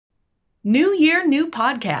New year, new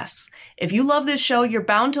podcasts. If you love this show, you're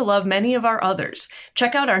bound to love many of our others.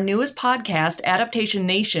 Check out our newest podcast, Adaptation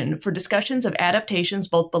Nation, for discussions of adaptations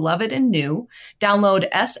both beloved and new. Download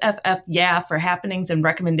SFF Yeah for happenings and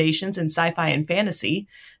recommendations in sci-fi and fantasy.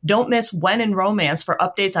 Don't miss When in Romance for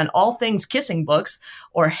updates on all things kissing books,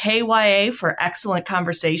 or Hey YA for excellent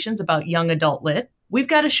conversations about young adult lit. We've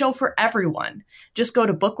got a show for everyone. Just go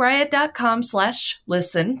to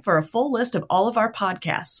bookriot.com/listen for a full list of all of our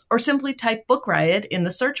podcasts, or simply type Book Riot in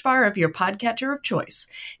the search bar of your podcatcher of choice.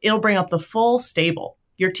 It'll bring up the full stable.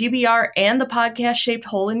 Your TBR and the podcast-shaped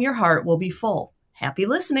hole in your heart will be full. Happy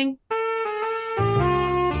listening.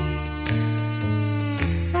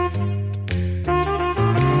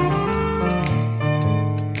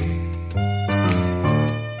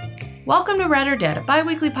 Welcome to Read or Dead, a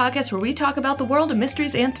bi-weekly podcast where we talk about the world of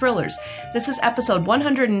mysteries and thrillers. This is episode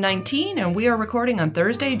 119, and we are recording on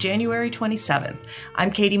Thursday, January 27th.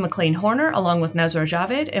 I'm Katie McLean Horner, along with Nezra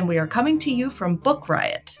Javed, and we are coming to you from Book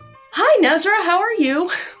Riot. Hi, Nezra, how are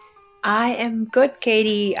you? I am good,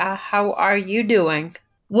 Katie. How are you doing?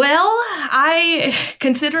 Well,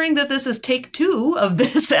 considering that this is take 2 of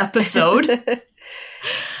this episode...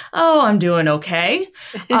 Oh, I'm doing okay.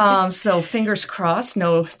 So fingers crossed,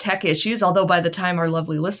 no tech issues. Although by the time our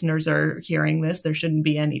lovely listeners are hearing this, there shouldn't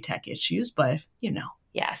be any tech issues, but you know.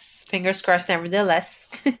 Yes, fingers crossed nevertheless.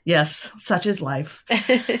 Yes, such is life.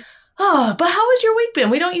 Oh, but how has your week been?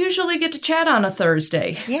 We don't usually get to chat on a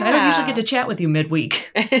Thursday. Yeah. I don't usually get to chat with you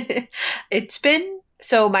midweek. It's been...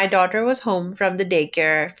 So my daughter was home from the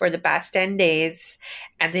daycare for the past 10 days,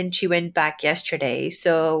 and then she went back yesterday.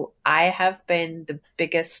 So I have been the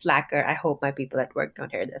biggest slacker. I hope my people at work don't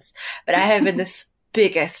hear this, but I have been this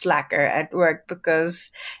biggest slacker at work because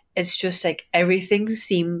it's just like everything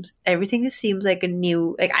seems like a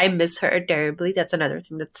new, like I miss her terribly. That's another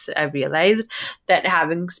thing that's I realized, that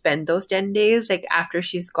having spent those 10 days, like after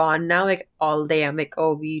she's gone now, like all day I'm like,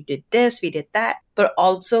 oh, we did this, we did that. But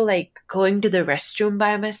also like going to the restroom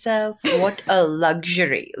by myself, what a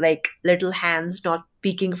luxury. Like little hands not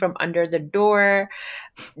peeking from under the door,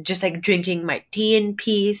 just like drinking my tea in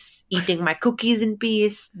peace, eating my cookies in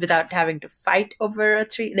peace without having to fight over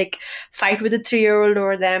fight with a 3-year-old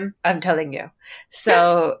or them. I'm telling you.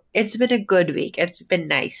 So it's been a good week. It's been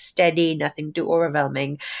nice, steady, nothing too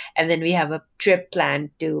overwhelming. And then we have a trip planned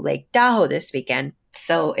to Lake Tahoe this weekend.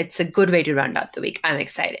 So it's a good way to round out the week. I'm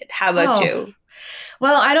excited. How about you?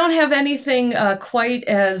 Well, I don't have anything quite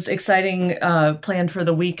as exciting planned for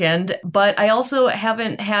the weekend, but I also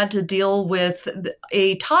haven't had to deal with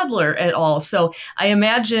a toddler at all. So I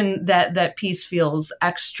imagine that piece feels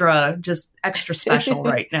extra special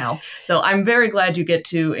right now. So I'm very glad you get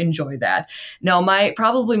to enjoy that. Now, my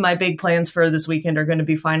big plans for this weekend are going to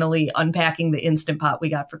be finally unpacking the Instant Pot we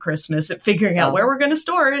got for Christmas and figuring out where we're going to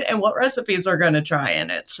store it and what recipes we're going to try in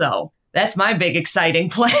it. So that's my big exciting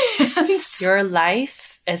plans. Your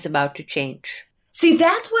life is about to change. See,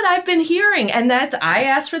 that's what I've been hearing. And I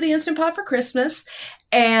asked for the Instant Pot for Christmas,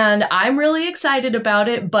 and I'm really excited about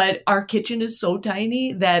it. But our kitchen is so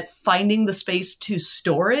tiny that finding the space to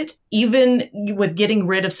store it, even with getting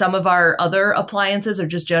rid of some of our other appliances or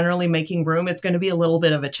just generally making room, it's going to be a little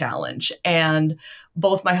bit of a challenge. And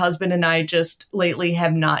both my husband and I just lately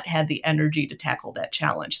have not had the energy to tackle that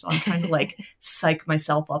challenge. So I'm trying to psych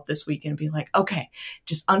myself up this week and be like, okay,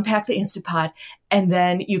 just unpack the Instant Pot and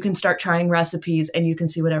then you can start trying recipes and you can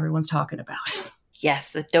see what everyone's talking about.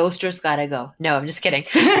 Yes, the toaster's gotta go. No, I'm just kidding.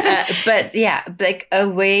 But yeah, like a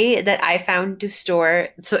way that I found to store.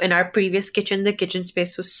 So in our previous kitchen, the kitchen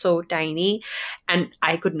space was so tiny and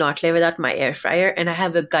I could not live without my air fryer. And I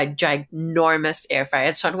have a ginormous air fryer.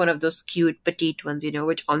 It's not one of those cute petite ones,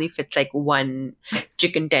 which only fits like one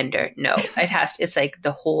chicken tender. No, it's like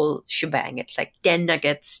the whole shebang. It's like 10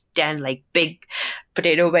 nuggets, 10 like big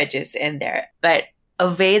potato wedges in there. But a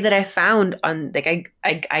way that I found on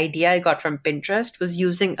idea I got from Pinterest was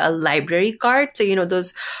using a library cart. So,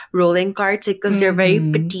 those rolling carts, because they're very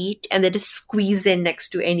petite and they just squeeze in next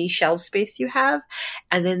to any shelf space you have.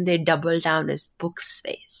 And then they double down as book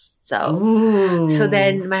space. So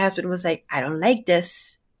then my husband was like, I don't like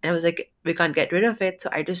this. And I was like, we can't get rid of it. So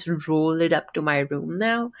I just roll it up to my room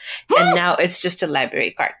now. And now it's just a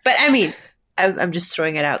library cart. But I mean, I'm just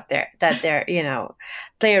throwing it out there that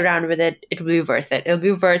play around with it. It will be worth it. It'll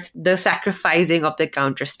be worth the sacrificing of the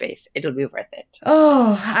counter space. It'll be worth it.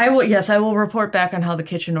 Oh, I will. Yes, I will report back on how the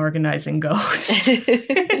kitchen organizing goes.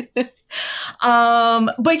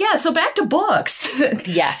 But yeah, so back to books.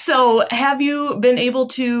 Yes. So have you been able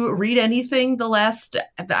to read anything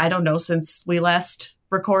since we last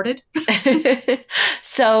recorded?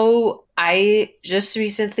 So I just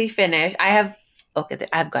recently finished. I have Okay,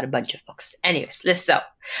 I've got a bunch of books. Anyways, so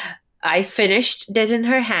I finished Dead in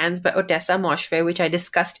Her Hands by Otessa Moshfegh, which I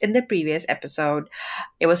discussed in the previous episode.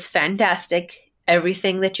 It was fantastic.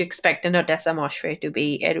 Everything that you expect an Otessa Moshfegh to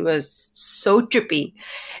be. It was so trippy.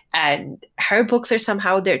 And her books are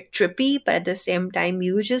somehow, they're trippy, but at the same time,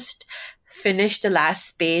 you just finish the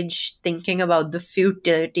last page thinking about the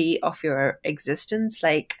futility of your existence.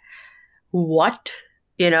 Like, what?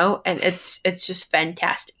 And it's just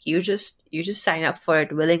fantastic. You just sign up for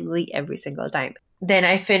it willingly every single time. Then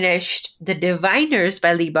I finished The Diviners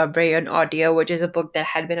by Liba Bray on audio, which is a book that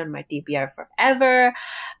had been on my TBR forever.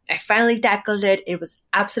 I finally tackled it. It was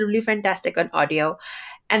absolutely fantastic on audio.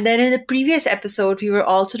 And then in the previous episode, we were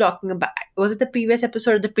also talking about, was it the previous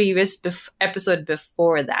episode or the previous episode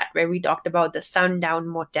before that, where we talked about the Sundown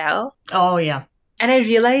Motel? Oh, yeah. And I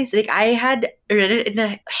realized, I had read it in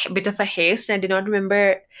a bit of a haste and I did not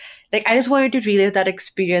remember, I just wanted to relive that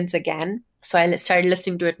experience again. So I started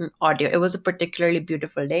listening to it in audio. It was a particularly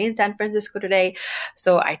beautiful day in San Francisco today.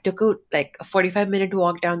 So I took a 45-minute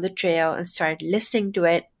walk down the trail and started listening to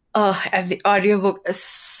it. Oh, and the audiobook is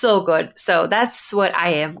so good. So that's what I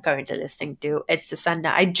am currently listening to. It's the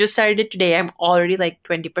Sundown. I just started it today. I'm already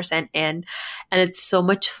 20% in. And it's so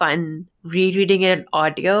much fun rereading it in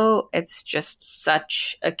audio. It's just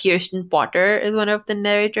such a... Kirsten Potter is one of the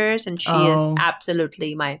narrators. And she is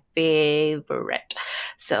absolutely my favorite.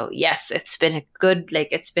 So yes, it's been a good...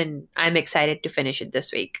 I'm excited to finish it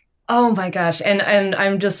this week. Oh my gosh. And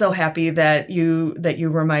I'm just so happy that you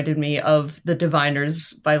reminded me of The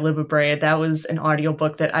Diviners by Liba Bray. That was an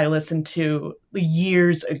audiobook that I listened to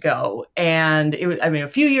years ago. And it was, a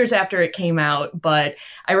few years after it came out, but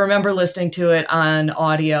I remember listening to it on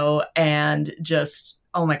audio and just,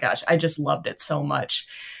 oh my gosh, I just loved it so much.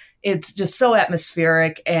 It's just so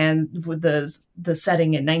atmospheric, and with the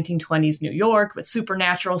setting in 1920s New York with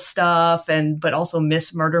supernatural stuff but also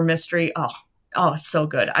murder mystery. Oh, it's so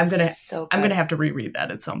good. I'm gonna have to reread that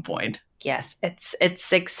at some point. Yes, it's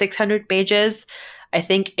 600 pages. I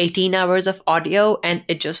think 18 hours of audio, and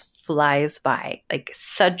it just flies by.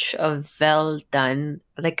 Such a well done.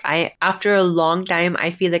 After a long time,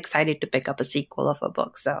 I feel excited to pick up a sequel of a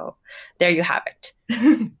book. So there you have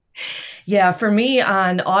it. Yeah, for me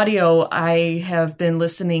on audio, I have been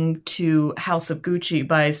listening to House of Gucci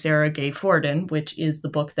by Sarah Gay Forden, which is the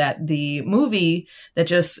book that the movie that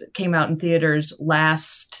just came out in theaters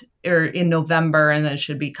in November, and then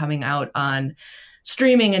should be coming out on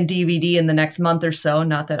streaming and DVD in the next month or so.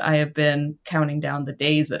 Not that I have been counting down the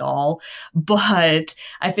days at all, but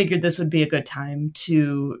I figured this would be a good time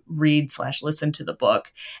to read/listen to the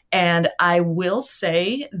book. And I will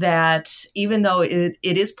say that even though it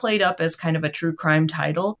is played up as kind of a true crime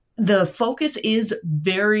title, the focus is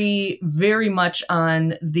very, very much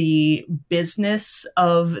on the business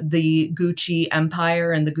of the Gucci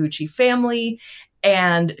empire and the Gucci family,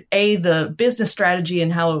 and the business strategy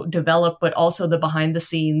and how it developed, but also the behind the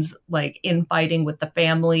scenes, infighting with the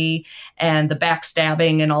family and the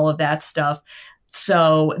backstabbing and all of that stuff.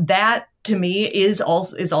 So that to me is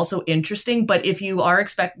also interesting. But if you are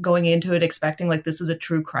going into it expecting this is a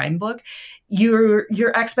true crime book, your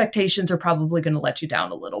expectations are probably going to let you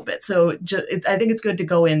down a little bit. So I think it's good to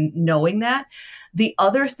go in knowing that. The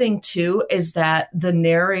other thing, too, is that the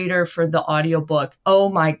narrator for the audiobook, oh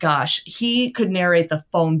my gosh, he could narrate the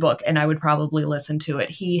phone book and I would probably listen to it.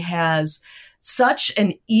 He has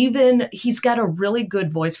he's got a really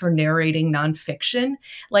good voice for narrating nonfiction.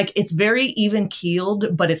 It's very even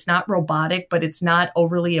keeled, but it's not robotic, but it's not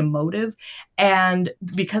overly emotive. And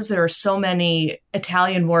because there are so many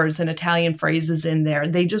Italian words and Italian phrases in there,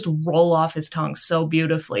 they just roll off his tongue so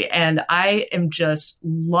beautifully. And I am just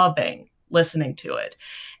loving listening to it.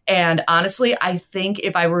 And honestly, I think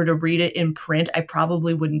if I were to read it in print, I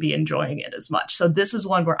probably wouldn't be enjoying it as much. So this is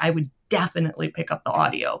one where I would definitely pick up the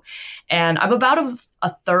audio. And I'm about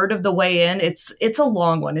a third of the way in. It's a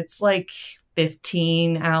long one. It's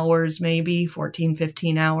 15 hours, maybe 14,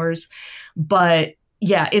 15 hours. But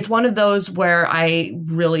yeah, it's one of those where I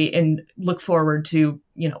really look forward to,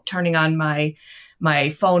 turning on my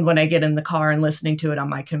phone when I get in the car and listening to it on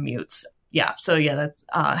my commutes. Yeah. So yeah, that's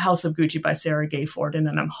House of Gucci by Sarah Gay Forden.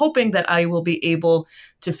 And I'm hoping that I will be able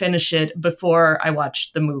to finish it before I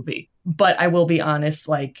watch the movie. But I will be honest,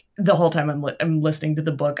 the whole time I'm listening to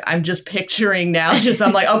the book, I'm just picturing now,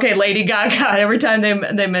 I'm okay, Lady Gaga. Every time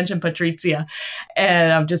they mention Patrizia.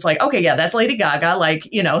 And I'm just okay, yeah, that's Lady Gaga.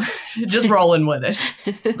 Just rolling with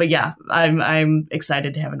it. But yeah, I'm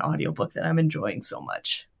excited to have an audiobook that I'm enjoying so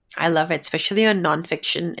much. I love it, especially on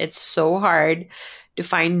nonfiction. It's so hard to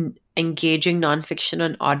find engaging nonfiction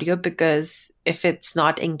on audio, because if it's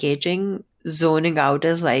not engaging, zoning out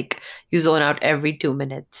is like you zone out every 2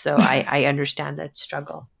 minutes. So I understand that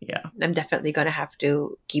struggle. Yeah. I'm definitely going to have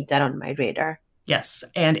to keep that on my radar. Yes,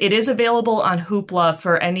 and it is available on Hoopla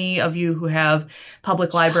for any of you who have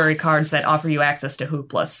public library cards that offer you access to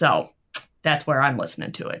Hoopla. So that's where I'm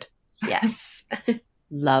listening to it. Yes.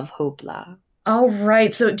 Love Hoopla. All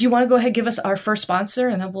right. So do you want to go ahead and give us our first sponsor,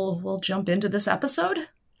 and then we'll jump into this episode?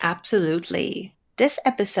 Absolutely. This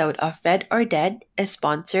episode of Read or Dead is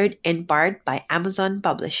sponsored in part by Amazon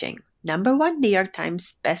Publishing. #1 New York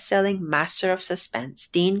Times bestselling master of suspense,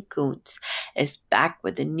 Dean Koontz, is back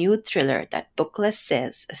with a new thriller that Booklist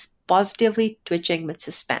says is positively twitching with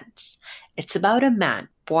suspense. It's about a man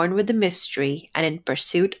born with a mystery and in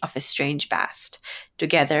pursuit of a strange past.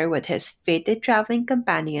 Together with his fated traveling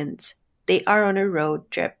companions, they are on a road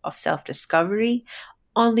trip of self-discovery,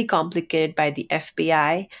 only complicated by the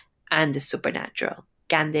FBI and the supernatural.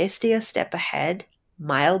 Can they stay a step ahead,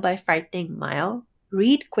 mile by frightening mile?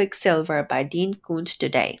 Read Quicksilver by Dean Koontz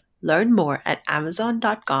today. Learn more at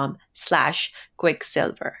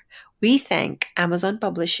amazon.com/Quicksilver. We thank Amazon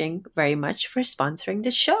Publishing very much for sponsoring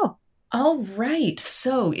this show. All right.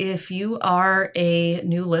 So if you are a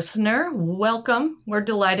new listener, welcome. We're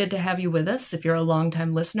delighted to have you with us. If you're a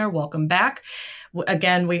longtime listener, welcome back.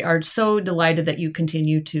 Again, we are so delighted that you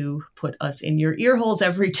continue to put us in your ear holes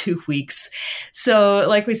every 2 weeks. So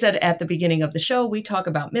like we said at the beginning of the show, we talk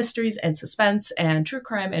about mysteries and suspense and true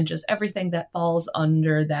crime and just everything that falls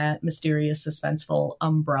under that mysterious, suspenseful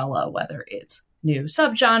umbrella, whether it's new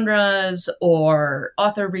subgenres or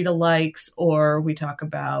author read-alikes, or we talk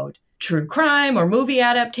about true crime or movie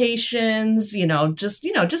adaptations, just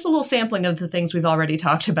a little sampling of the things we've already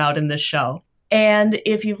talked about in this show. And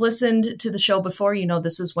if you've listened to the show before,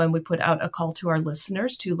 this is when we put out a call to our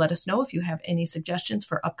listeners to let us know if you have any suggestions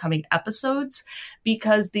for upcoming episodes,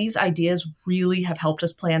 because these ideas really have helped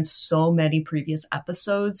us plan so many previous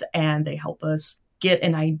episodes, and they help us get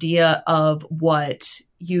an idea of what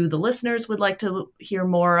you, the listeners, would like to hear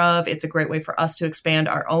more of. It's a great way for us to expand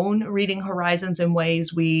our own reading horizons in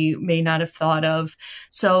ways we may not have thought of.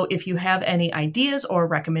 So if you have any ideas or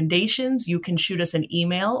recommendations, you can shoot us an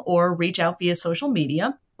email or reach out via social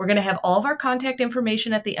media. We're going to have all of our contact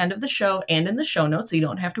information at the end of the show and in the show notes, so you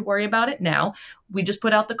don't have to worry about it now. We just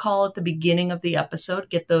put out the call at the beginning of the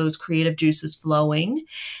episode, get those creative juices flowing.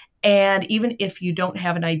 And even if you don't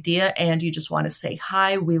have an idea and you just want to say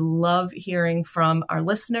hi, we love hearing from our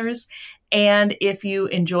listeners. And if you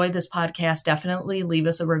enjoy this podcast, definitely leave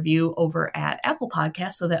us a review over at Apple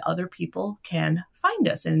Podcasts so that other people can find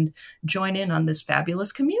us and join in on this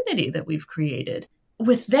fabulous community that we've created.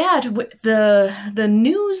 With that, the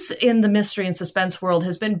news in the mystery and suspense world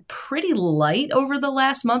has been pretty light over the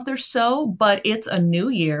last month or so, but it's a new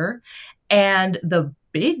year. And the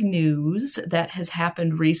big news that has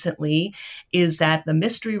happened recently is that the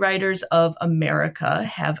Mystery Writers of America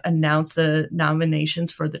have announced the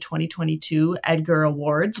nominations for the 2022 Edgar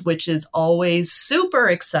Awards, which is always super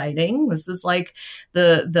exciting. This is like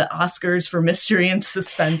the Oscars for mystery and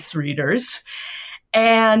suspense readers.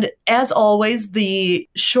 And as always, the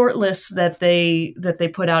shortlists that they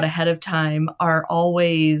put out ahead of time are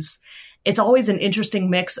always an interesting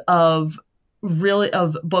mix of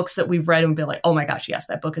books that we've read and be like, oh my gosh, yes,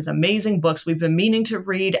 that book is amazing. Books we've been meaning to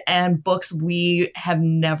read and books we have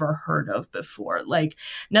never heard of before. Like,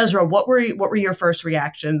 Nezra, what were your first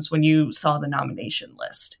reactions when you saw the nomination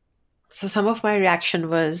list? So some of my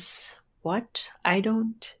reaction was, what? I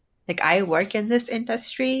work in this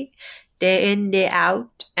industry day in, day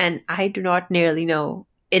out, and I do not nearly know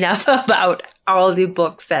enough about all the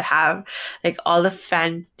books that have, like, all the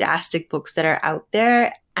fantastic books that are out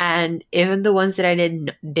there. And even the ones that I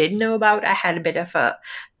did know about, I had a bit of a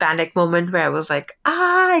panic moment where I was like,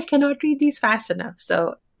 I cannot read these fast enough.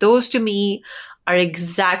 So those to me are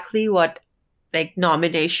exactly what like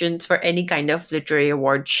nominations for any kind of literary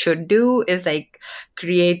award should do, is like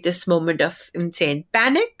create this moment of insane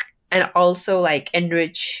panic and also like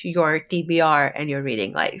enrich your TBR and your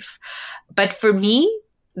reading life. But for me,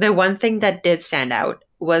 the one thing that did stand out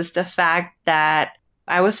was the fact that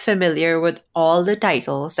I was familiar with all the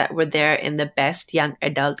titles that were there in the best young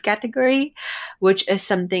adult category, which is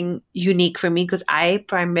something unique for me because I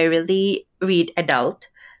primarily read adult.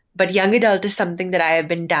 But young adult is something that I have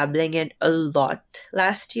been dabbling in a lot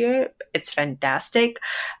last year. It's fantastic.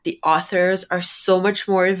 The authors are so much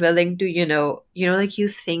more willing to, like you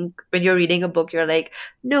think when you're reading a book, you're like,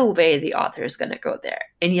 no way the author is going to go there.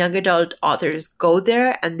 and young adult authors go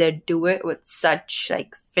there and they do it with such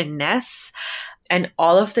like finesse. And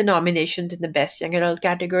all of the nominations in the Best Young Adult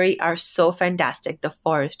category are so fantastic. The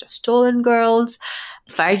Forest of Stolen Girls,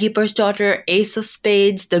 Firekeeper's Daughter, Ace of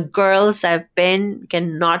Spades, The Girls I've Been,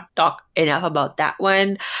 cannot talk enough about that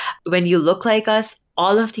one. When You Look Like Us,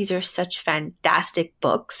 all of these are such fantastic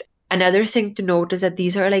books. Another thing to note is that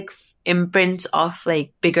these are like imprints of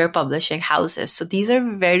like bigger publishing houses. So these are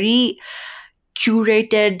very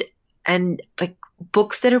curated and like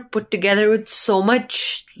books that are put together with so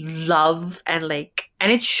much love and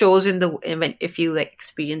it shows if you like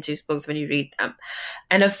experience these books when you read them.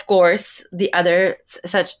 And of course the other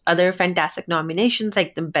fantastic nominations,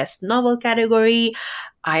 like the Best Novel category,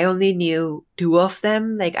 I only knew 2 of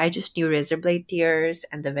them. Like I just knew Razorblade Tears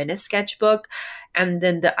and the Venice Sketchbook, and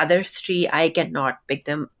then the other 3 I cannot pick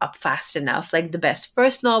them up fast enough. Like the Best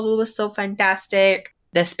First Novel was so fantastic.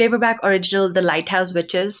 This paperback original, The Lighthouse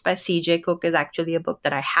Witches by C.J. Cook, is actually a book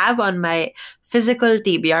that I have on my physical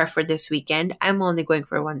TBR for this weekend. I'm only going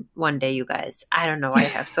for one day, you guys. I don't know. I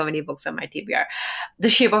have so many books on my TBR. The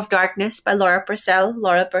Shape of Darkness by Laura Purcell.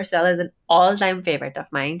 Laura Purcell is an all-time favorite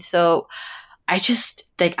of mine. So I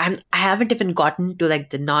just I haven't even gotten to like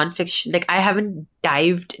the nonfiction. Like I haven't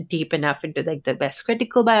dived deep enough into like the best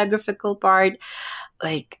critical biographical part.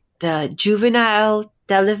 Like the juvenile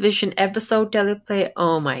television episode teleplay,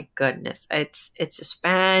 oh my goodness, it's just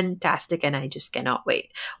fantastic, and I just cannot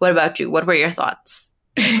wait. What about you? What were your thoughts?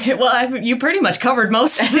 Well, you pretty much covered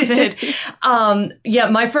most of it.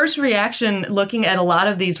 My first reaction looking at a lot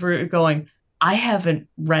of these were going, I haven't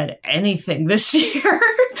read anything this year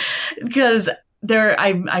because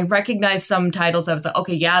I recognize some titles. I was like,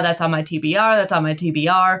 okay, yeah, that's on my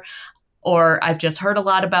TBR, or I've just heard a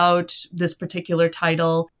lot about this particular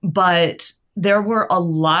title, but there were a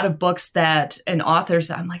lot of books and authors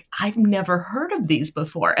that I'm like, I've never heard of these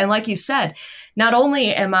before. And like you said, not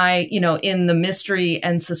only am I, in the mystery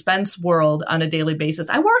and suspense world on a daily basis,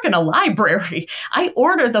 I work in a library. I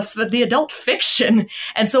order the adult fiction.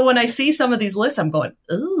 And so when I see some of these lists, I'm going,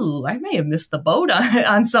 ooh, I may have missed the boat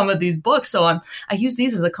on some of these books. So I use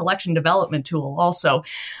these as a collection development tool also.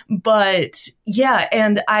 But yeah,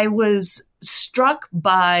 and I was struck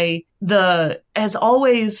by as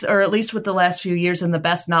always, or at least with the last few years in the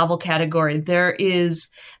best novel category, there's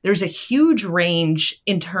a huge range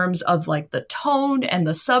in terms of like the tone and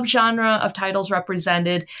the subgenre of titles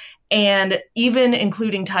represented. And even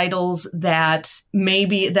including titles that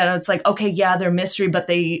it's like, okay, yeah, they're mystery, but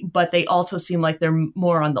they also seem like they're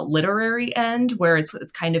more on the literary end where it's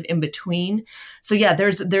kind of in between. So yeah,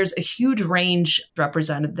 there's a huge range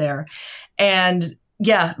represented there. And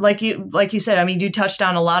yeah, like you said, I mean, you touched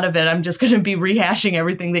on a lot of it. I'm just going to be rehashing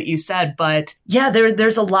everything that you said. But yeah,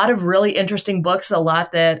 there's a lot of really interesting books, a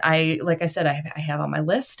lot that I have on my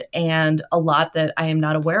list, and a lot that I am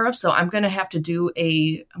not aware of. So I'm going to have to do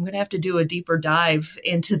a deeper dive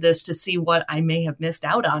into this to see what I may have missed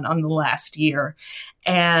out on the last year.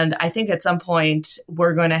 And I think at some point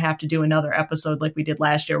we're going to have to do another episode like we did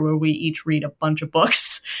last year, where we each read a bunch of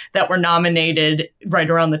books that were nominated right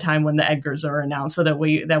around the time when the Edgars are announced, so that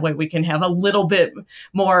way we can have a little bit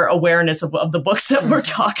more awareness of the books that we're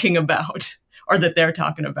talking about, or that they're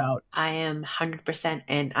talking about. I am 100%,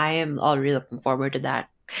 and I am already looking forward to that.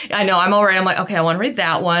 I know. I'm like, okay, I want to read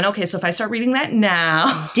that one. Okay, so if I start reading that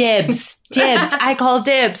now, dibs. I call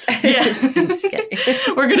dibs. Yeah, I'm just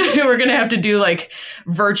kidding. We're gonna have to do like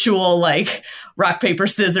virtual like rock paper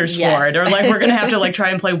scissors for it, or like we're gonna have to like try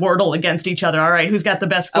and play Wordle against each other. All right, who's got the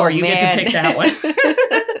best score? You get to pick that one.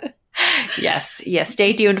 Yes.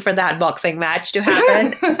 Stay tuned for that boxing match to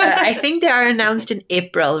happen. I think they are announced in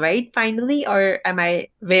April, right? Finally, or am I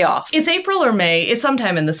way off? It's April or May. It's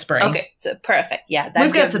sometime in the spring. Okay, so perfect. Yeah,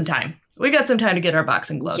 we've got some time. We got some time to get our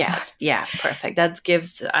boxing gloves on. Yeah, perfect. That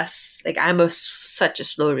gives us like I'm such a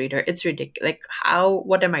slow reader. It's ridiculous. Like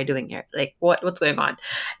what am I doing here? Like what's going on?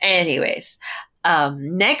 Anyways.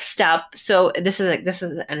 Next up, so this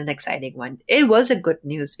is an exciting one. It was a good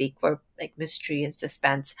news week for like mystery and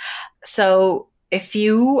suspense. So if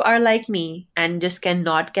you are like me and just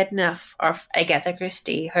cannot get enough of Agatha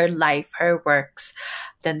Christie, her life, her works,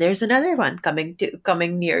 then there's another one coming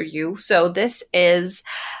near you. So this is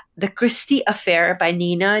The Christie Affair by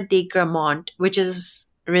Nina de Gramont, which is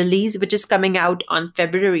coming out on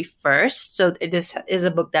February 1st. So it is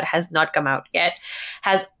a book that has not come out yet,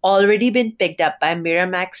 has already been picked up by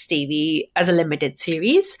Miramax TV as a limited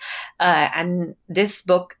series. And this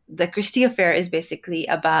book, The Christie Affair, is basically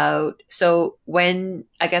about, so when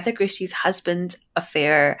Agatha Christie's husband's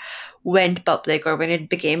affair went public, or when it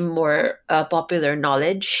became more popular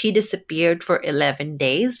knowledge, she disappeared for 11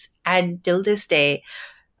 days. And till this day,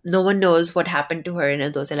 no one knows what happened to her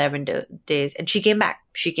in those 11 days. And she came back.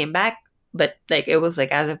 She came back, but like it was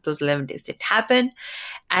like as if those 11 days didn't happen.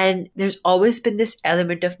 And there's always been this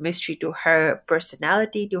element of mystery to her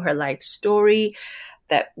personality, to her life story,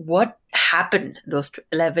 that what happened those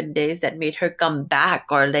 11 days that made her come back,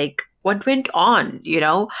 or like what went on,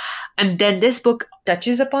 and then this book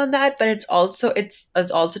touches upon that, but it's also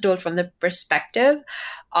told from the perspective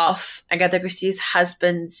of Agatha Christie's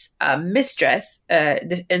husband's mistress.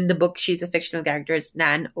 In the book, she's a fictional character, it's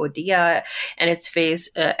Nan Odia, and it's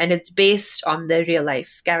based on the real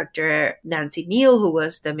life character Nancy Neal, who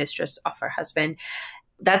was the mistress of her husband.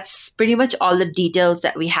 That's pretty much all the details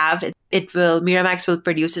that we have. Miramax will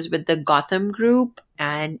produce this with the Gotham Group,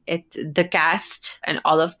 and the cast and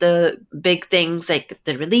all of the big things, like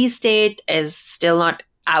the release date is still not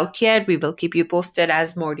out yet. We will keep you posted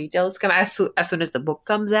as more details come as soon as the book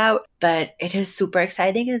comes out. But it is super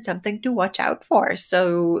exciting and something to watch out for.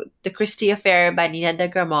 So The Christie Affair by Nina de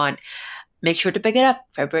Gramont. Make sure to pick it up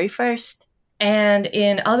February 1st. And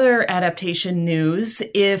in other adaptation news,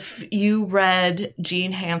 if you read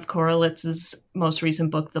Jean Hanff Korelitz's most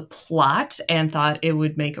recent book, The Plot, and thought it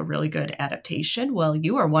would make a really good adaptation, well,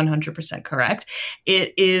 you are 100% correct.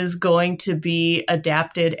 It is going to be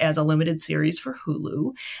adapted as a limited series for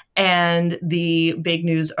Hulu. And the big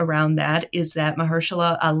news around that is that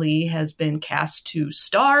Mahershala Ali has been cast to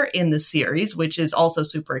star in the series, which is also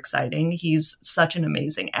super exciting. He's such an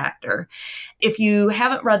amazing actor. If you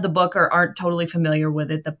haven't read the book or aren't totally familiar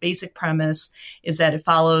with it, the basic premise is that it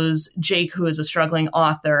follows Jake, who is a struggling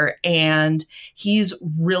author, and he's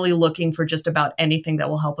really looking for just about anything that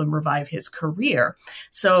will help him revive his career.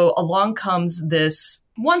 So along comes this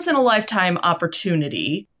once-in-a-lifetime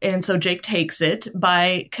opportunity, and so Jake takes it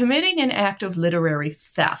by committing an act of literary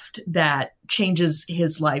theft that changes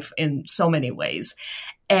his life in so many ways.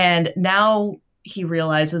 And now he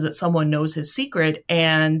realizes that someone knows his secret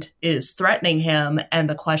and is threatening him. And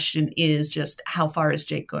the question is just, how far is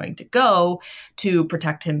Jake going to go to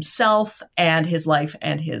protect himself and his life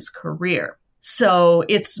and his career? So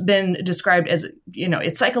it's been described as,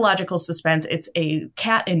 it's psychological suspense. It's a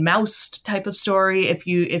cat and mouse type of story,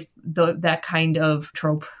 if that kind of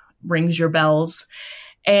trope rings your bells.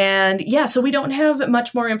 And yeah, so we don't have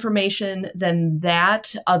much more information than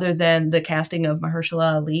that, other than the casting of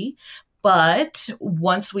Mahershala Ali. But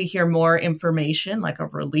once we hear more information, like a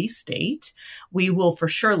release date, we will for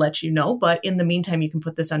sure let you know. But in the meantime, you can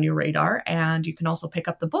put this on your radar, and you can also pick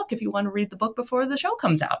up the book if you want to read the book before the show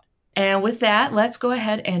comes out. And with that, let's go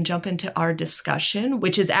ahead and jump into our discussion,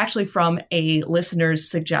 which is actually from a listener's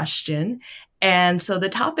suggestion. And so the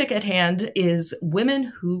topic at hand is women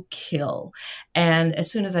who kill. And as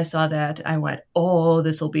soon as I saw that, I went, oh,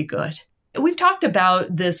 this will be good. We've talked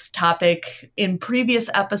about this topic in previous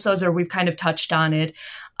episodes, or we've kind of touched on it,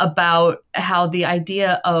 about how the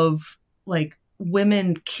idea of like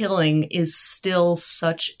women killing is still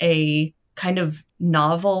such a kind of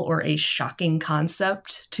novel or a shocking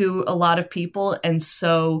concept to a lot of people. And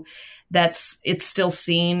so it's still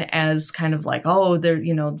seen as kind of like, oh, there,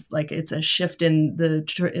 like it's a shift in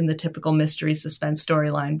the typical mystery suspense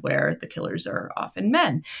storyline where the killers are often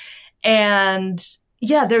men. And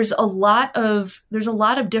yeah, there's a lot of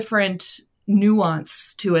different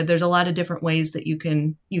nuance to it. There's a lot of different ways that you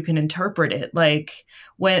can interpret it. Like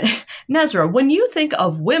Nezra, when you think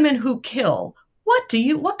of women who kill,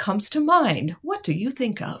 what comes to mind? What do you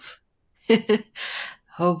think of?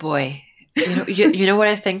 Oh boy. You know what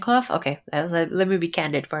I think of? Okay, let me be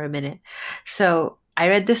candid for a minute. So I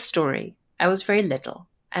read this story. I was very little.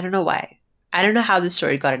 I don't know why. I don't know how the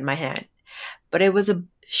story got in my hand, but it was a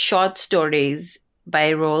short stories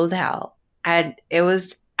by Roald Dahl. And it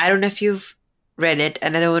was, I don't know if you've read it,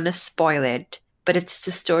 and I don't want to spoil it, but it's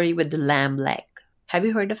the story with the lamb leg. Have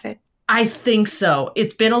you heard of it? I think so.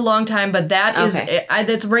 It's been a long time, but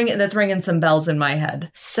that's ringing some bells in my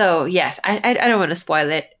head. So yes, I don't want to spoil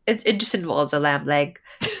it. It just involves a lamb leg.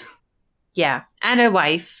 Yeah. And a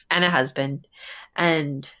wife and a husband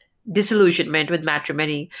and disillusionment with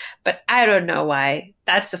matrimony. But I don't know why.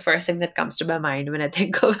 That's the first thing that comes to my mind when I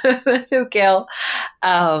think of women who kill.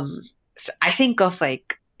 So I think of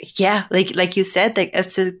like you said, like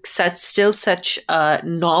it's still such a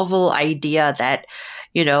novel idea that,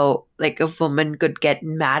 like a woman could get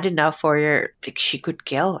mad enough she could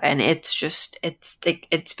kill. And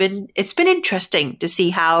it's been interesting to see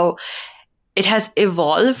how it has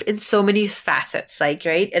evolved in so many facets, like,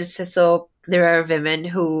 right? It's so there are women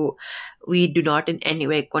who we do not in any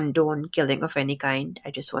way condone killing of any kind.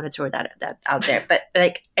 I just want to throw that out there. But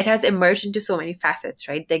like it has emerged into so many facets,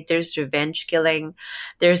 right? Like there's revenge killing,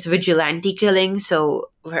 there's vigilante killing. So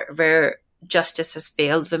where justice has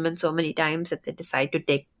failed women so many times that they decide to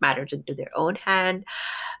take matters into their own hand.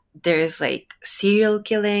 There's like serial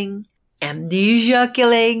killing, amnesia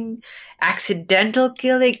killing, accidental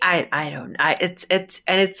killing. I don't know.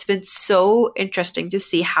 It's been so interesting to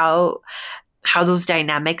see how those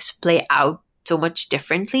dynamics play out so much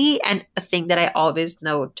differently. And a thing that I always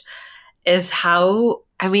note is how,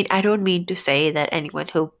 I mean, I don't mean to say that anyone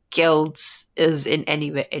who kills is in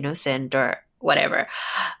any way innocent or whatever,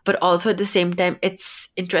 but also at the same time, it's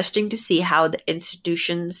interesting to see how the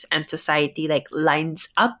institutions and society like lines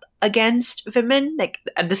up against women, like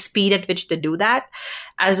at the speed at which they do that,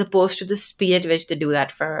 as opposed to the speed at which they do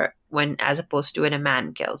that as opposed to when a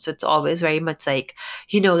man kills. So it's always very much like,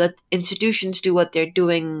 let institutions do what they're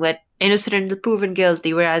doing, let innocent until proven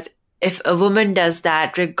guilty. Whereas if a woman does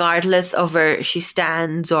that, regardless of where she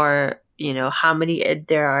stands or, how many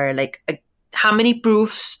there are, like how many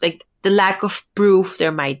proofs, like the lack of proof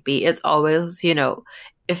there might be, it's always,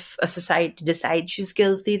 if a society decides she's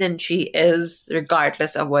guilty, then she is,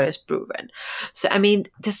 regardless of what is proven. So, I mean,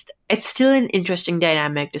 it's still an interesting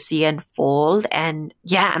dynamic to see unfold. And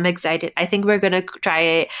yeah, I'm excited. I think we're going to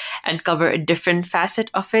try and cover a different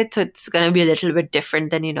facet of it. So it's going to be a little bit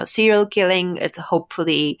different than, serial killing. It's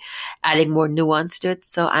hopefully adding more nuance to it.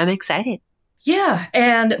 So I'm excited. Yeah.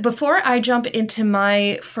 And before I jump into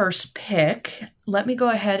my first pick, let me go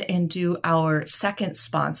ahead and do our second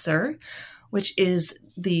sponsor, which is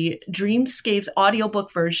the Dreamscape's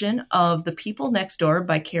audiobook version of The People Next Door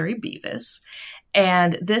by Kari Beavis.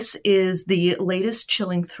 And this is the latest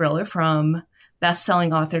chilling thriller from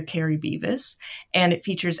best-selling author Kari Beavis. And it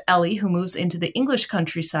features Ellie, who moves into the English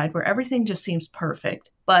countryside where everything just seems perfect.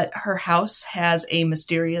 But her house has a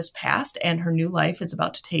mysterious past and her new life is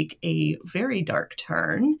about to take a very dark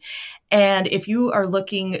turn. And if you are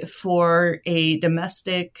looking for a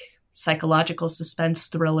domestic psychological suspense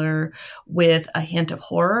thriller with a hint of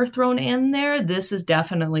horror thrown in there, this is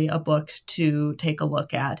definitely a book to take a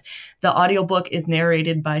look at. The audiobook is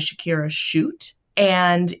narrated by Shakira Shute.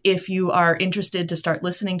 And if you are interested to start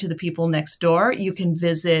listening to The People Next Door, you can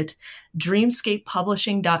visit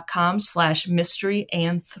dreamscapepublishing.com/mystery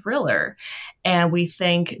and thriller. And we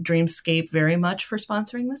thank Dreamscape very much for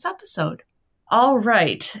sponsoring this episode. All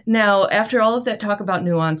right. Now, after all of that talk about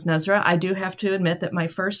nuance, Nezra, I do have to admit that my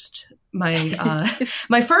first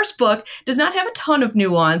book does not have a ton of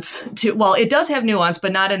nuance well, it does have nuance,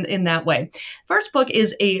 but not in that way. First book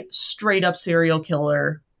is a straight up serial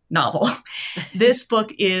killer novel. This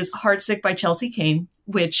book is Heartsick by Chelsea Cain,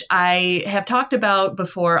 which I have talked about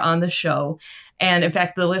before on the show. And in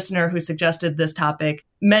fact, the listener who suggested this topic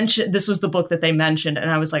mentioned this was the book that they mentioned.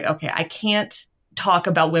 And I was like, okay, I can't talk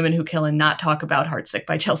about women who kill and not talk about Heartsick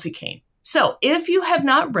by Chelsea Cain. So if you have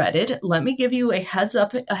not read it, let me give you a heads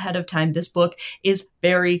up ahead of time. This book is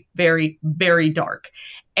very, very, very dark.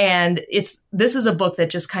 And this is a book that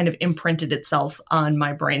just kind of imprinted itself on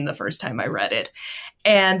my brain the first time I read it.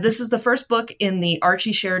 And this is the first book in the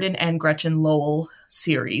Archie Sheridan and Gretchen Lowell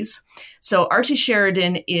series. So Archie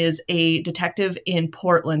Sheridan is a detective in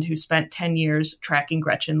Portland who spent 10 years tracking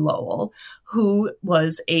Gretchen Lowell, who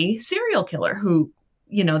was a serial killer who,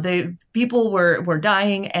 people were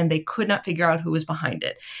dying and they could not figure out who was behind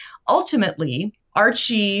it. Ultimately,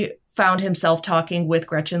 Archie found himself talking with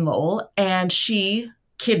Gretchen Lowell, and she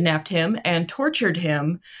kidnapped him and tortured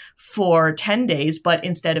him for 10 days. But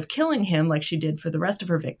instead of killing him like she did for the rest of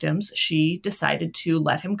her victims, she decided to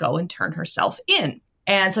let him go and turn herself in.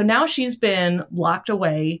 And so now she's been locked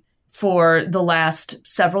away for the last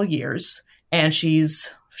several years, and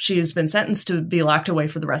she's been sentenced to be locked away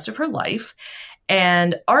for the rest of her life.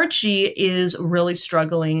 And Archie is really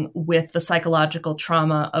struggling with the psychological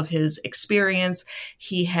trauma of his experience.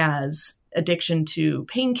 He has addiction to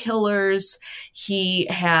painkillers. He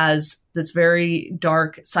has this very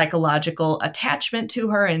dark psychological attachment to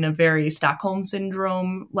her in a very Stockholm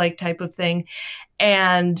syndrome-like type of thing.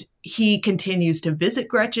 And he continues to visit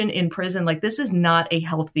Gretchen in prison. Like, this is not a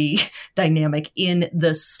healthy dynamic in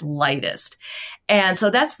the slightest. And so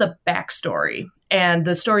that's the backstory. And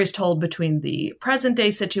the story is told between the present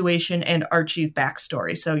day situation and Archie's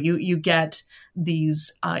backstory. So you get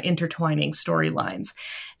these intertwining storylines.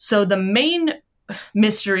 So the main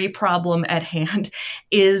mystery problem at hand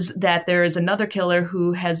is that there is another killer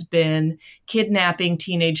who has been kidnapping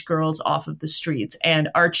teenage girls off of the streets, and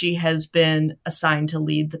Archie has been assigned to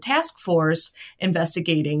lead the task force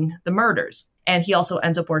investigating the murders. And he also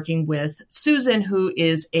ends up working with Susan, who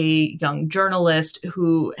is a young journalist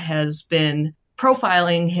who has been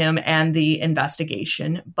profiling him and the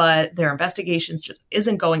investigation, but their investigations just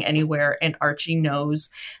isn't going anywhere. And Archie knows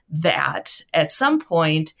that at some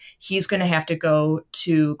point he's going to have to go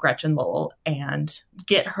to Gretchen Lowell and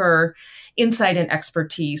get her insight and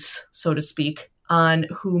expertise, so to speak, on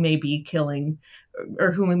who may be killing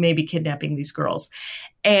or who may be kidnapping these girls.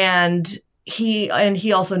 And he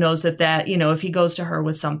also knows that, you know, if he goes to her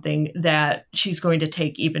with something, that she's going to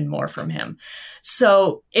take even more from him.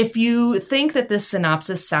 So if you think that this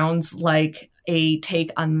synopsis sounds like a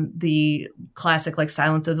take on the classic, like,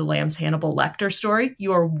 Silence of the Lambs Hannibal Lecter story,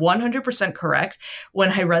 you are 100% correct.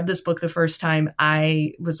 When I read this book the first time,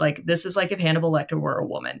 I was like, this is like if Hannibal Lecter were a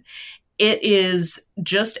woman. It is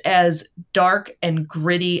just as dark and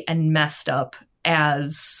gritty and messed up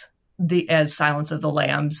as Silence of the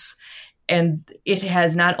Lambs. And it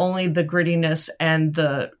has not only the grittiness and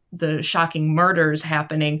the shocking murders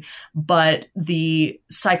happening, but the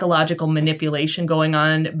psychological manipulation going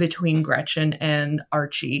on between Gretchen and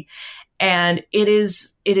Archie. And it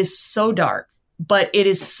is so dark, but it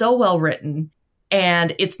is so well written.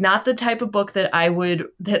 And it's not the type of book that I would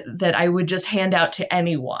just hand out to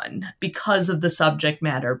anyone because of the subject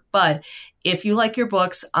matter. But if you like your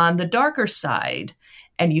books on the darker side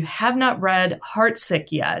and you have not read Heartsick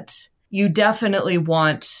yet, you definitely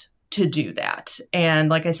want to do that. And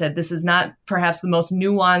like I said, this is not perhaps the most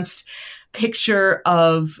nuanced picture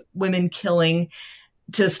of women killing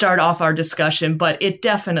to start off our discussion, but it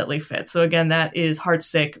definitely fits. So again, that is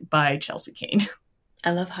Heartsick by Chelsea Cain.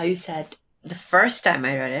 I love how you said the first time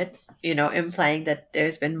I read it, you know, implying that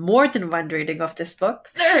there's been more than one reading of this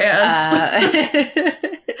book. There is.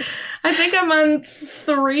 I think I'm on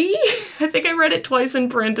 3. I think I read it twice in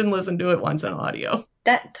print and listened to it once in audio.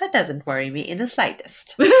 That doesn't worry me in the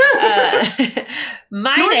slightest. Nor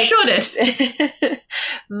should it.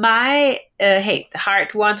 Hey, the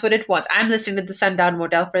heart wants what it wants. I'm listening to the Sundown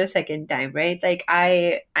Motel for the second time, right? Like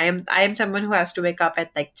I am someone who has to wake up at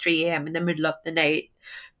like 3 a.m. in the middle of the night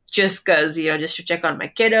just because, you know, just to check on my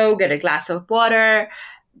kiddo, get a glass of water.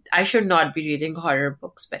 I should not be reading horror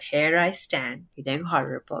books, but here I stand reading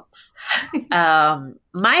horror books.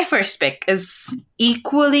 My first pick is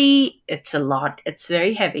equally, it's a lot. It's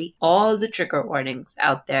very heavy. All the trigger warnings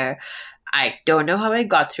out there. I don't know how I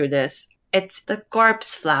got through this. It's The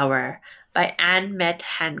Corpse Flower by Anne Met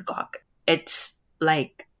Hancock. It's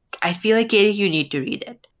like, I feel like, Katie, you need to read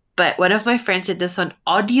it. But one of my friends did this on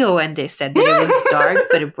audio and they said that it was dark,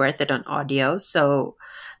 but it's worth it on audio. So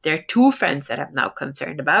there are 2 friends that I'm now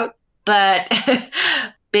concerned about. But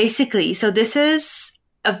basically, so this is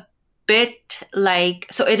a bit like,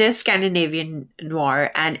 so it is Scandinavian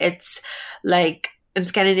noir, and it's like, and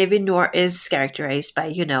Scandinavian noir is characterized by,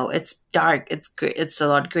 you know, it's dark, it's a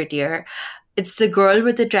lot grittier. It's The Girl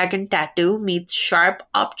with the Dragon Tattoo meets Sharp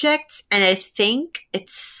Objects, and I think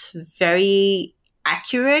it's very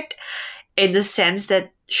accurate in the sense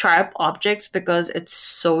that Sharp Objects, because it's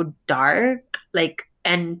so dark, like,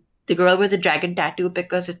 and The Girl with the Dragon Tattoo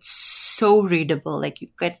because it's so readable. Like, you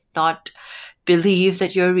cannot believe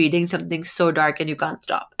that you're reading something so dark and you can't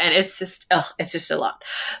stop. And it's just a lot.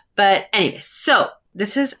 But anyways, so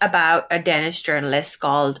this is about a Danish journalist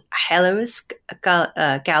called Heloise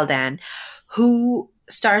Galdan, who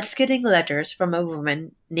starts getting letters from a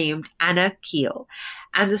woman named Anna Kiel.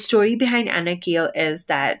 And the story behind Anna Kiel is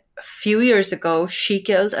that a few years ago, she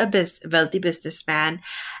killed a wealthy businessman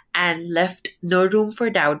and left no room for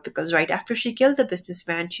doubt, because right after she killed the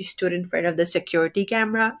businessman, she stood in front of the security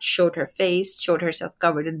camera, showed her face, showed herself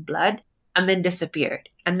covered in blood, and then disappeared.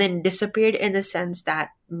 And then disappeared in the sense that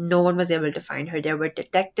no one was able to find her. There were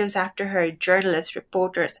detectives after her, journalists,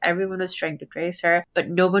 reporters, everyone was trying to trace her, but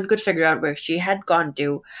no one could figure out where she had gone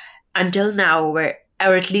to until now, or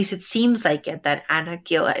at least it seems like it, that Anna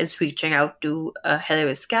Kiel is reaching out to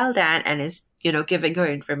Heloise Galdan and is, you know, giving her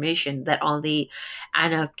information that only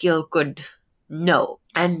Anna Kiel could know.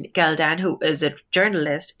 And Galdan, who is a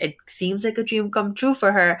journalist, it seems like a dream come true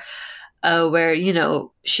for her, where, you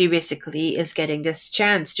know, she basically is getting this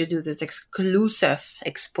chance to do this exclusive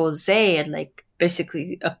expose and, like,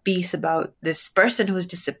 basically a piece about this person who's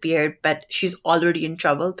disappeared, but she's already in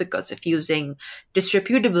trouble because of using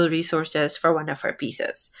disreputable resources for one of her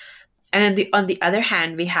pieces. And then on the other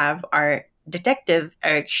hand, we have our detective,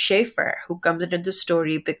 Eric Schaefer, who comes into the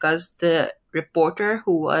story because the reporter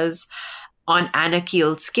who was on Anna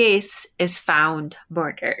Kiel's case is found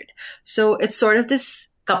murdered. So it's sort of this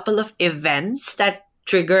couple of events that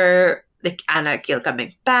trigger, like, Anna Kiel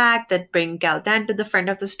coming back, that bring Galdan to the front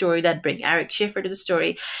of the story, that bring Eric Schaefer to the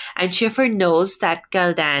story. And Schaefer knows that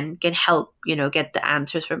Galdan can help, you know, get the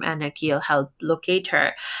answers from Anna Kiel, help locate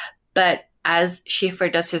her. But as Schaefer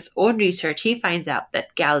does his own research, he finds out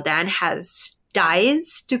that Galdan has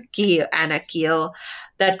ties to kill Anna Keel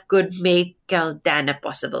that could make Galdan a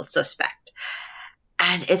possible suspect.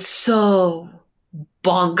 And it's so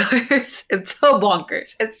bonkers. It's so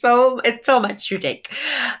bonkers. It's so much to take.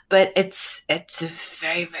 But it's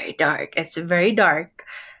very, very dark. It's very dark,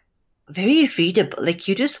 very readable. Like,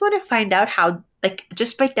 you just want to find out how, like,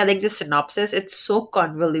 just by telling the synopsis, it's so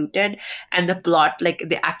convoluted, and the plot, like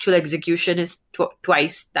the actual execution is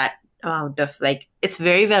twice that amount of, like, it's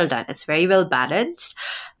very well done. It's very well balanced,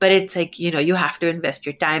 but it's like, you have to invest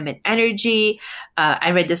your time and energy. I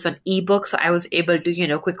read this on ebook, so I was able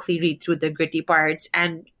to, quickly read through the gritty parts,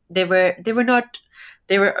 and there were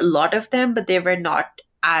a lot of them, but they were not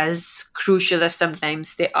as crucial as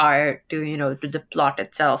sometimes they are to the plot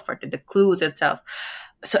itself or to the clues itself.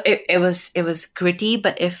 So it was gritty,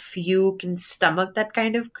 but if you can stomach that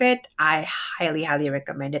kind of grit, I highly, highly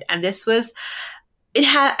recommend it. And this was,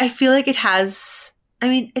 I feel like it has, I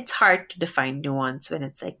mean, it's hard to define nuance when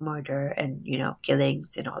it's like murder and,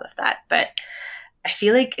 killings and all of that. But I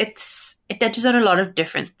feel like it touches on a lot of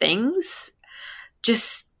different things,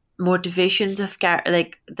 just motivations of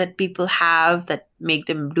like that people have that make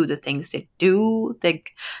them do the things they do,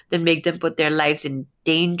 like that make them put their lives in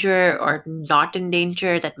danger or not in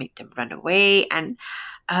danger, that make them run away. And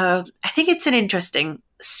I think it's an interesting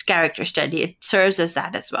character study. It serves as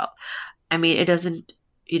that as well. I mean, it doesn't,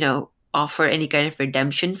 offer any kind of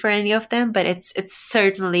redemption for any of them, but it's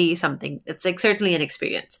certainly something. It's like certainly an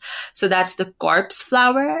experience. So that's The Corpse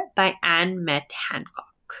Flower by Anne Met Hancock.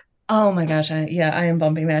 Oh my gosh, I am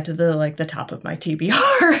bumping that to the top of my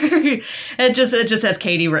TBR. It just has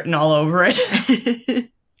Katie written all over it.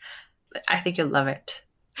 I think you'll love it.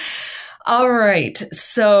 All right.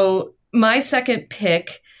 So my second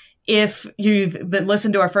pick, if you've been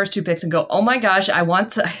listened to our first two picks and go, oh my gosh,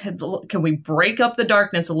 can we break up the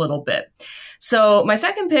darkness a little bit? So my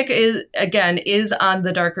second pick is on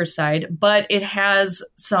the darker side, but it has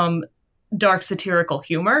some dark satirical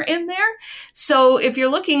humor in there. So if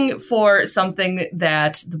you're looking for something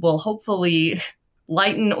that will hopefully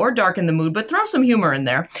lighten or darken the mood, but throw some humor in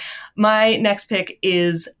there, my next pick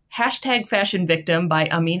is #Fashion Victim by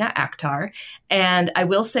Amina Akhtar. And I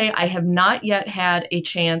will say I have not yet had a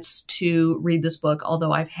chance to read this book,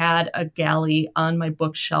 although I've had a galley on my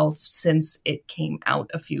bookshelf since it came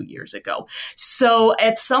out a few years ago. So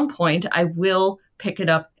at some point I will pick it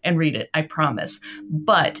up and read it, I promise.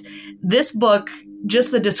 But this book,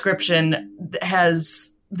 just the description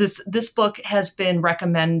has this book has been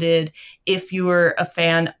recommended if you're a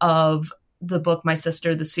fan of the book My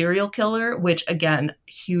Sister, the Serial Killer, which again,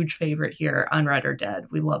 huge favorite here on Read or Dead.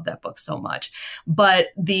 We love that book so much. But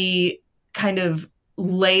the kind of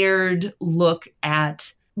layered look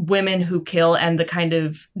at women who kill and the kind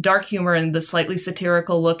of dark humor and the slightly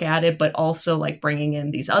satirical look at it, but also like bringing in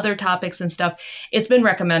these other topics and stuff. It's been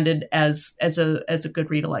recommended as a good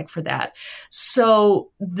read alike for that.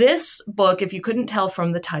 So this book, if you couldn't tell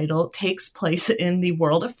from the title, takes place in the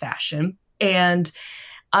world of fashion. And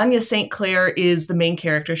Anya St. Clair is the main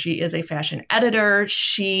character. She is a fashion editor.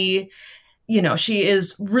 She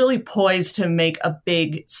is really poised to make a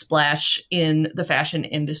big splash in the fashion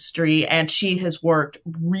industry, and she has worked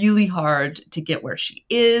really hard to get where she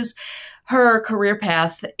is. Her career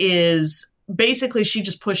path is basically she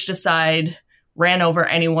just pushed aside, ran over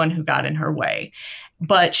anyone who got in her way,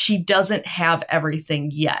 but she doesn't have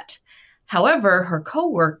everything yet. However, her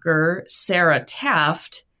coworker, Sarah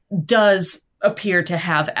Taft, does appear to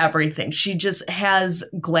have everything. She just has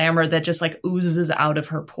glamour that just like oozes out of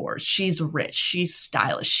her pores. She's rich. She's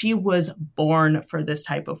stylish. She was born for this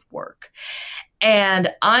type of work.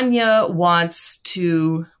 And Anya wants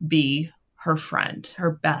to be her friend,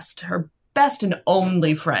 her best and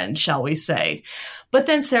only friend, shall we say. But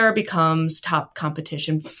then Sarah becomes top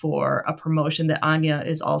competition for a promotion that Anya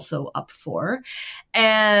is also up for.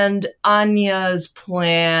 And Anya's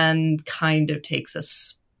plan kind of takes a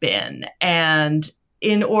spin. And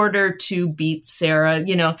in order to beat Sarah,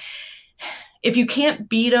 if you can't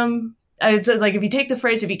beat them, it's like if you take the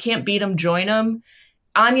phrase, if you can't beat them, join them,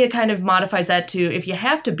 Anya kind of modifies that to, if you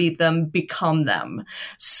have to beat them, become them.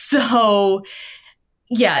 So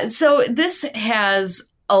yeah, so this has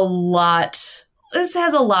a lot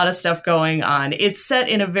of stuff going on. It's set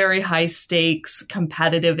in a very high stakes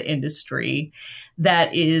competitive industry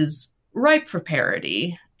that is ripe for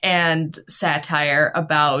parody and satire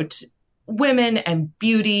about women and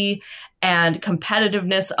beauty and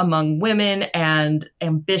competitiveness among women and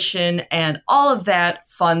ambition and all of that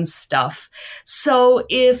fun stuff. So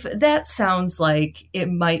if that sounds like it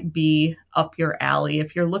might be up your alley,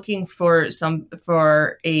 if you're looking for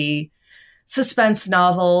a suspense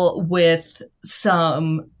novel with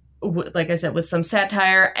some, like I said, with some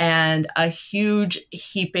satire and a huge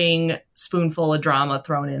heaping spoonful of drama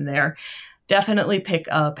thrown in there. Definitely pick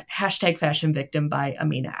up #Fashion Victim by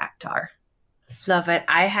Amina Akhtar. Love it.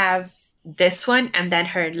 I have this one and then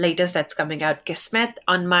her latest that's coming out, Kismet,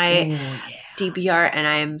 on my TBR, and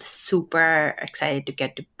I'm super excited to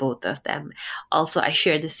get to both of them. Also, I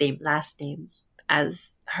share the same last name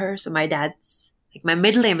as her. So my dad's, like, my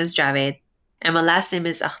middle name is Javed and my last name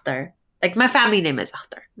is Akhtar. Like, my family name is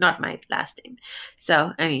Akhtar, not my last name.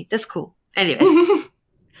 So, I mean, that's cool. Anyways.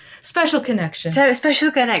 Special connection. So,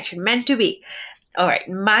 special connection, meant to be. All right.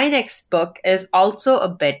 My next book is also a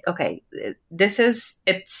bit, okay,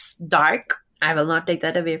 it's dark. I will not take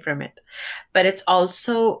that away from it. But it's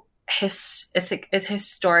also, it's a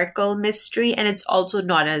historical mystery, and it's also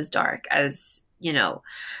not as dark as,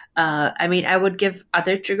 I mean, I would give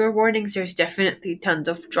other trigger warnings. There's definitely tons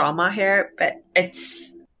of drama here, but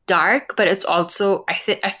it's dark, but it's also, I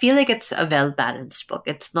feel like it's a well-balanced book.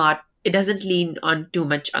 It doesn't lean on too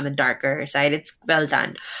much on the darker side. It's well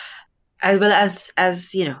done. As well as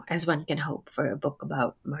one can hope for a book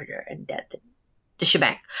about murder and death and the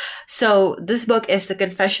shebang. So this book is The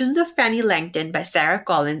Confessions of Fanny Langton by Sarah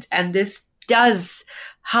Collins, and this does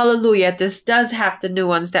have the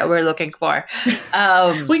nuance that we're looking for.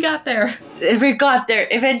 We got there. We got there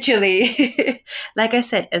eventually. Like I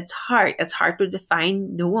said, it's hard. It's hard to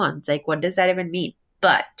define nuance. Like, what does that even mean?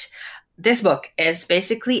 But this book is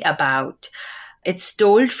basically about, it's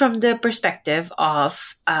told from the perspective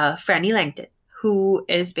of Fanny Langton, who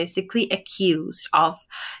is basically accused of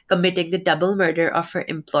committing the double murder of her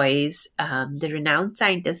employees, the renowned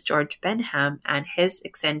scientist George Benham and his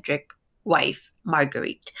eccentric wife,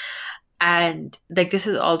 Marguerite. And like, this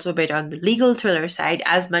is also a bit on the legal thriller side,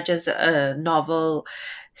 as much as a novel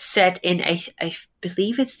set in, I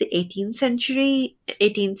believe it's the 18th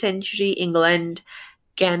century England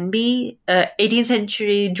can be, 18th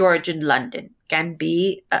century Georgian London can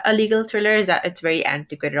be a legal thriller. Is that it's very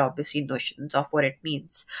antiquated, obviously, notions of what it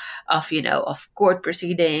means of court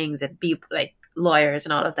proceedings and people like lawyers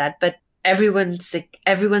and all of that. But everyone's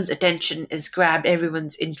attention is grabbed.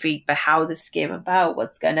 Everyone's intrigued by how this came about,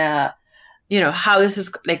 what's gonna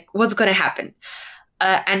happen.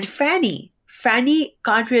 And Fanny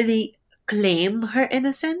can't really claim her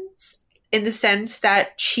innocence, in the sense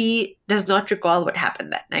that she does not recall what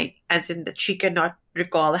happened that night, as in that she cannot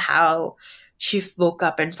recall how she woke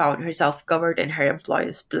up and found herself covered in her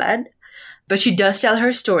employer's blood. But she does tell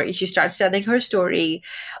her story. She starts telling her story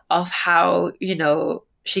of how,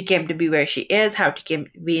 she came to be where she is, how she came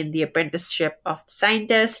to be in the apprenticeship of the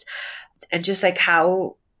scientist, and just like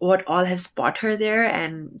what all has brought her there,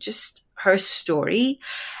 and just her story.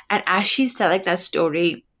 And as she's telling that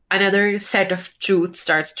story, another set of truths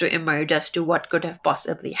starts to emerge as to what could have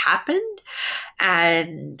possibly happened.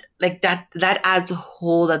 And like that adds a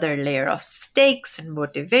whole other layer of stakes and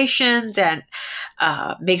motivations, and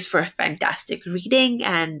makes for a fantastic reading.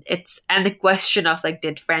 And the question of like,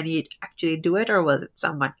 did Fanny actually do it, or was it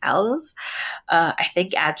someone else? I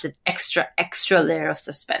think adds an extra layer of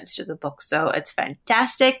suspense to the book. So it's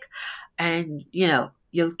fantastic. And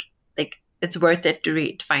it's worth it to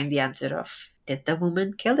read, to find the answer of, did the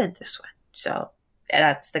woman kill in this one? So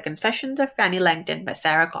that's The Confessions of Fanny Langton by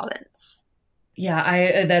Sarah Collins.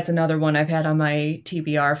 Yeah, that's another one I've had on my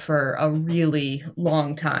TBR for a really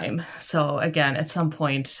long time. So again, at some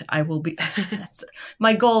point I will be,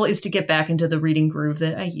 my goal is to get back into the reading groove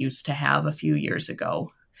that I used to have a few years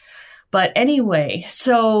ago. But anyway,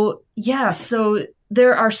 so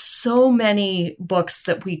there are so many books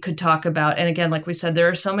that we could talk about. And again, like we said, there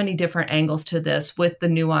are so many different angles to this, with the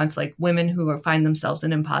nuance, like women who find themselves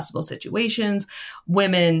in impossible situations,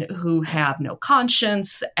 women who have no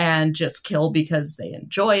conscience and just kill because they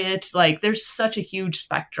enjoy it. Like, there's such a huge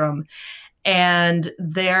spectrum. And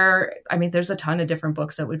there's a ton of different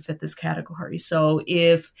books that would fit this category. So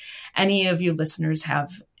if any of you listeners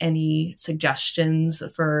have any suggestions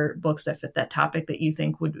for books that fit that topic that you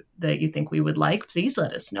think we would like, please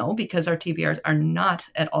let us know, because our TBRs are not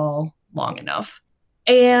at all long enough.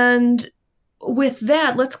 And with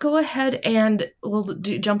that, let's go ahead and we'll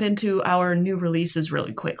jump into our new releases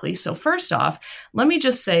really quickly. So first off, let me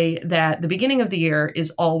just say that the beginning of the year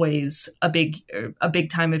is always a big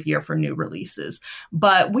time of year for new releases,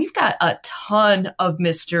 but we've got a ton of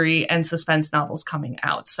mystery and suspense novels coming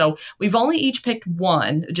out. So we've only each picked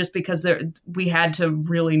one, just because we had to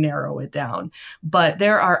really narrow it down, but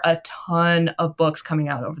there are a ton of books coming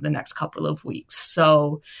out over the next couple of weeks.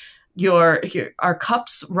 So our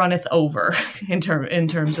cups runneth over in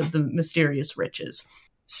terms of the mysterious riches.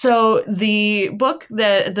 So the book,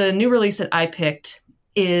 the new release that I picked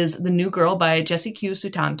is The New Girl by Jessie Q.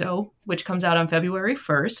 Sutanto, which comes out on February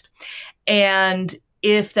 1st. And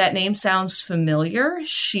if that name sounds familiar,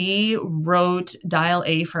 she wrote Dial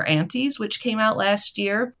A for Aunties, which came out last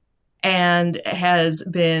year and has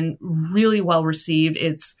been really well received.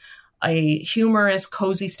 It's a humorous,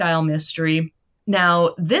 cozy style mystery.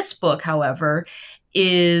 Now, this book, however,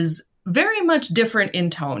 is very much different in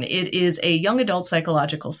tone. It is a young adult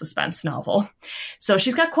psychological suspense novel. So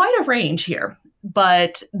she's got quite a range here.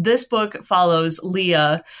 But this book follows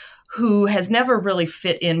Leah, who has never really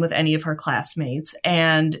fit in with any of her classmates.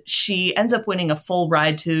 And she ends up winning a full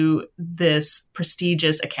ride to this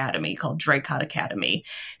prestigious academy called Draycott Academy.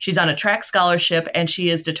 She's on a track scholarship, and she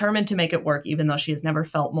is determined to make it work, even though she has never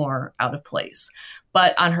felt more out of place.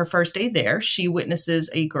 But on her first day there, she witnesses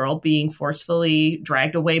a girl being forcefully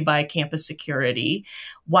dragged away by campus security,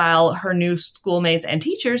 while her new schoolmates and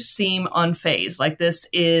teachers seem unfazed. Like, this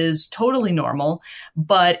is totally normal,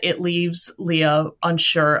 but it leaves Leah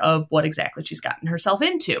unsure of what exactly she's gotten herself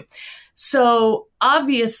into. So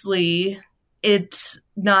obviously, it's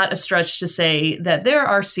not a stretch to say that there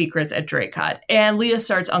are secrets at Draycott, and Leah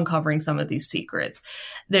starts uncovering some of these secrets.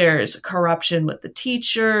 There's corruption with the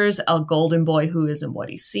teachers, a golden boy who isn't what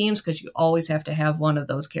he seems, because you always have to have one of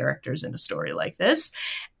those characters in a story like this,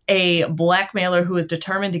 a blackmailer who is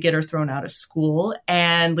determined to get her thrown out of school,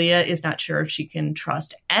 and Leah is not sure if she can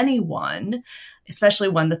trust anyone, especially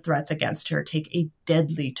when the threats against her take a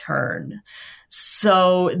deadly turn.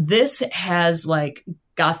 So this has like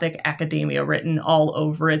Gothic academia written all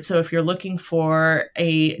over it. So if you're looking for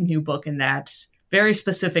a new book in that very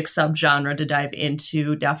specific subgenre to dive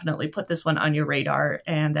into, definitely put this one on your radar.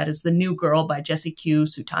 And that is The New Girl by Jessie Q.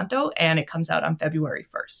 Sutanto, and it comes out on February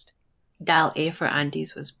 1st. Dial A for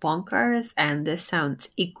Aunties was bonkers, and this sounds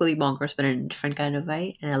equally bonkers, but in a different kind of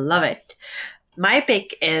way, and I love it. My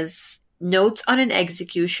pick is Notes on an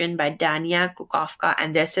Execution by Dania Kukovka,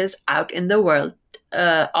 and this is out in the world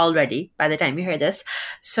already by the time you hear this.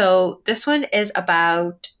 So this one is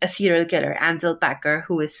about a serial killer, Ansel Packer,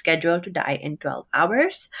 who is scheduled to die in 12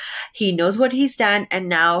 hours. He knows what he's done, and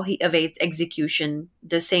now he awaits execution,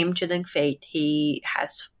 the same chilling fate he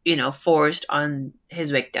has, forced on his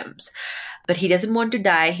victims. But he doesn't want to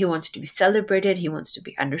die. He wants to be celebrated. He wants to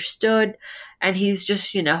be understood. And he's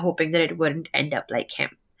just, hoping that it wouldn't end up like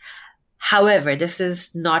him. However, this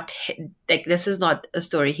is not a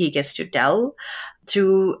story he gets to tell.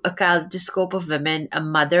 Through a kaleidoscope of women, a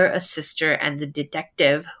mother, a sister, and the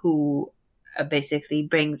detective who basically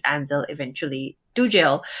brings Ansel eventually to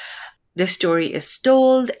jail, the story is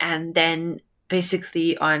told, and then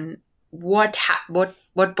basically on what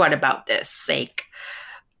brought about this, like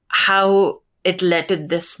how it led to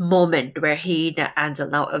this moment where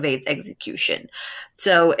Ansel now awaits execution.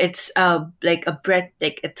 So it's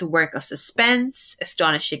it's a work of suspense,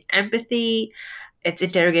 astonishing empathy. It's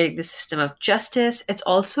interrogating the system of justice. It's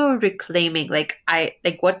also reclaiming,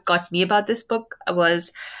 what got me about this book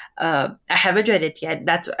was, I haven't read it yet.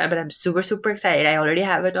 But I'm super, super excited. I already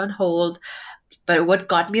have it on hold. But what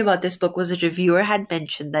got me about this book was a reviewer had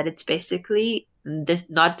mentioned that it's basically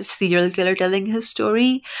not the serial killer telling his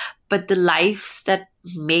story, but the lives that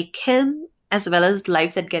make him, as well as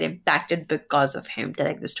lives that get impacted because of him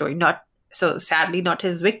telling the story. Sadly, not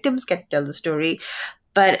his victims get to tell the story,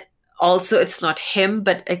 but also it's not him,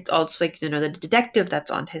 but it's also the detective that's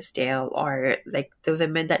on his tail, or the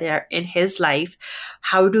women that are in his life.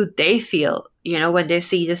 How do they feel, when they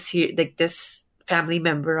see this family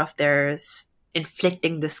member of theirs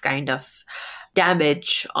inflicting this kind of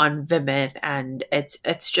damage on women? And it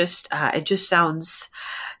just sounds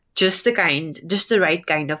just the right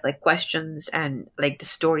kind of questions, and the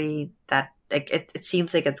story that it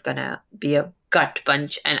seems like it's gonna be a gut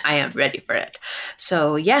punch, and I am ready for it.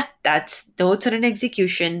 So yeah, that's Notes on an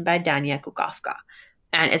Execution by Dania Kukovka,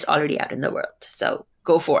 and it's already out in the world, so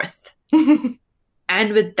go forth.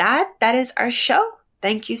 And with that is our show.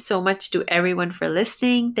 Thank you so much to everyone for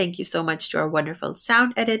listening. Thank you so much to our wonderful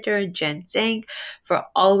sound editor, Jen Singh, for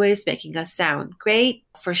always making us sound great.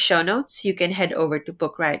 For show notes, you can head over to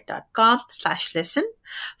bookriot.com/listen.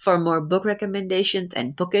 For more book recommendations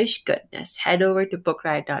and bookish goodness, head over to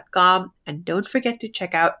bookriot.com, and don't forget to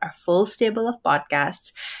check out our full stable of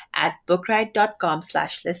podcasts at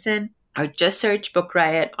bookriot.com/listen. or just search Book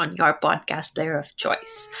Riot on your podcast player of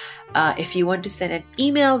choice. If you want to send an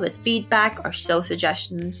email with feedback or show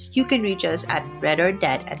suggestions, you can reach us at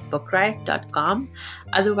readordead@bookriot.com.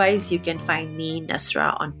 Otherwise, you can find me,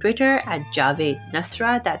 Nusra, on Twitter at Javed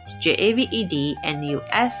Nusra. That's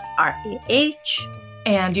JAVEDNUSRAH.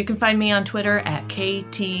 And you can find me on Twitter at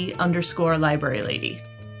KT_Library Lady.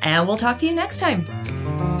 And we'll talk to you next time.